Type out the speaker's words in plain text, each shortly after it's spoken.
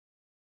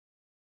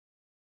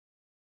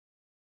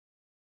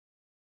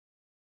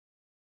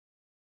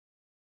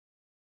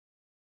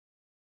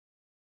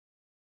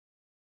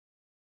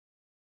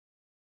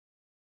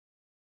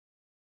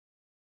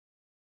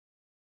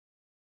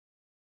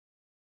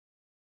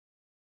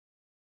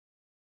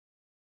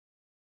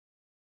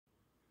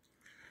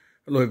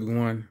Hello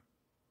everyone.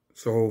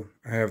 So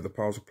I have the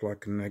power supply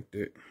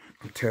connected.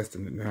 I'm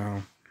testing it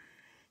now.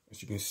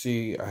 As you can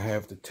see, I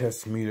have the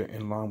test meter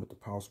in line with the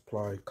power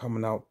supply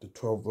coming out the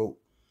 12-volt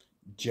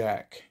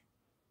jack,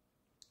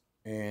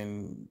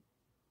 and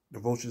the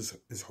voltage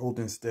is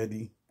holding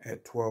steady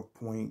at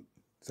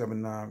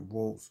 12.79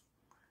 volts.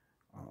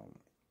 A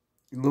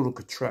little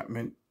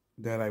contraption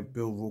that I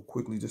built real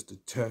quickly just to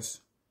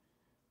test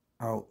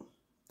out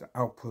the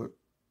output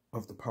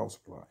of the power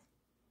supply.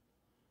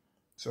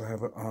 So I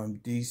have a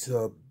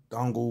D-sub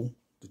dongle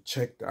to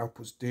check the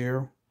outputs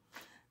there.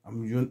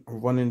 I'm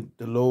running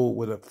the load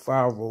with a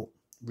 5-volt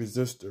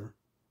resistor,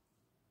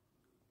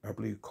 I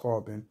believe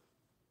carbon,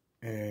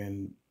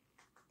 and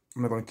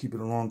I'm not going to keep it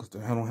long because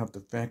I don't have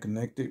the fan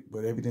connected,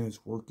 but everything is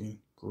working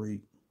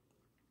great,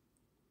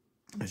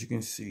 as you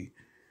can see.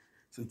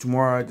 So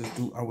tomorrow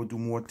I will do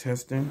more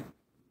testing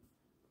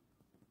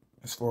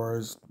as far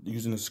as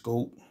using the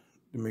scope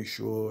to make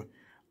sure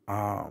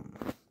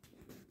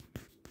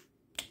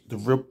the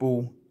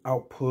ripple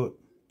output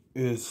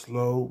is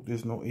slow.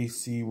 There's no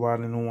AC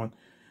riding on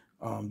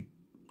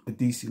a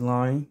DC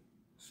line,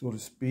 so to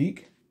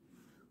speak.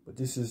 But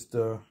this is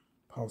the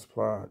power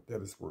supply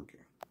that is working.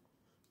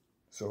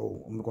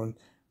 So I'm going,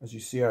 as you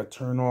see, I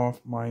turn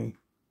off my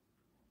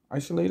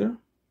isolator.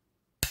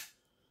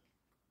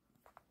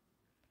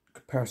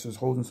 Capacitor is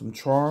holding some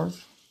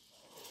charge,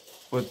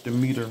 but the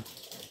meter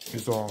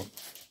is off.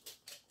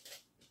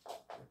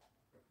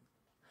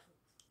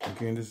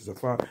 Again, this is a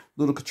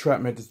little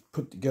contraption to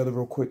put together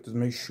real quick to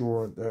make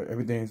sure that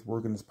everything is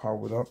working, is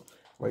powered up.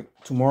 Like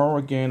tomorrow,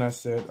 again, I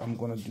said I'm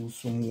gonna do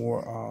some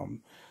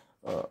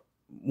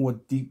more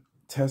deep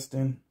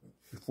testing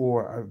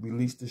before I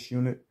release this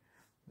unit.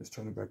 Let's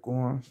turn it back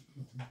on.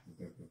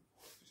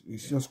 You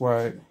see, that's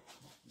why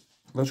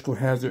electrical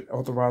hazard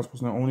authorized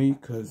was not only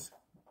because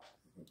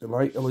the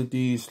light LED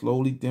is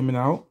slowly dimming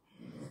out,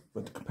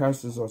 but the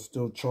capacitors are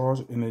still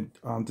charged and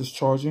it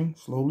discharging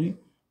slowly.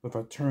 If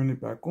I turn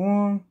it back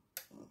on,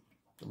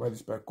 the light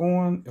is back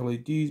on,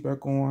 LED is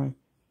back on.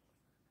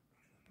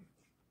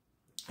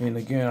 And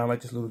again, I like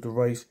this little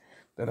device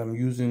that I'm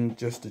using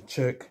just to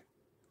check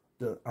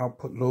the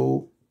output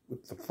load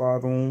with the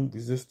 5-ohm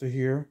resistor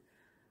here.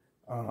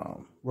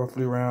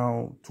 Roughly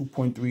around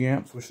 2.3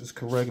 amps, which is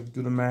correct if you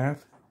do the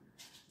math.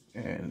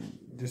 And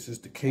this is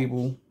the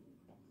cable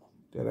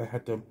that I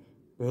had to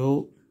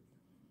build.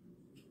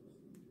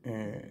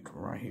 And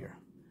come right here.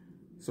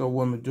 So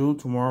what I'm gonna do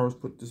tomorrow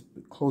is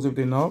close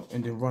everything up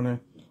and then run a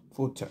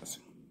full test.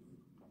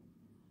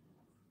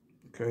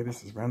 Okay,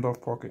 this is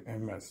Randolph Parker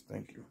MS.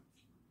 Thank you.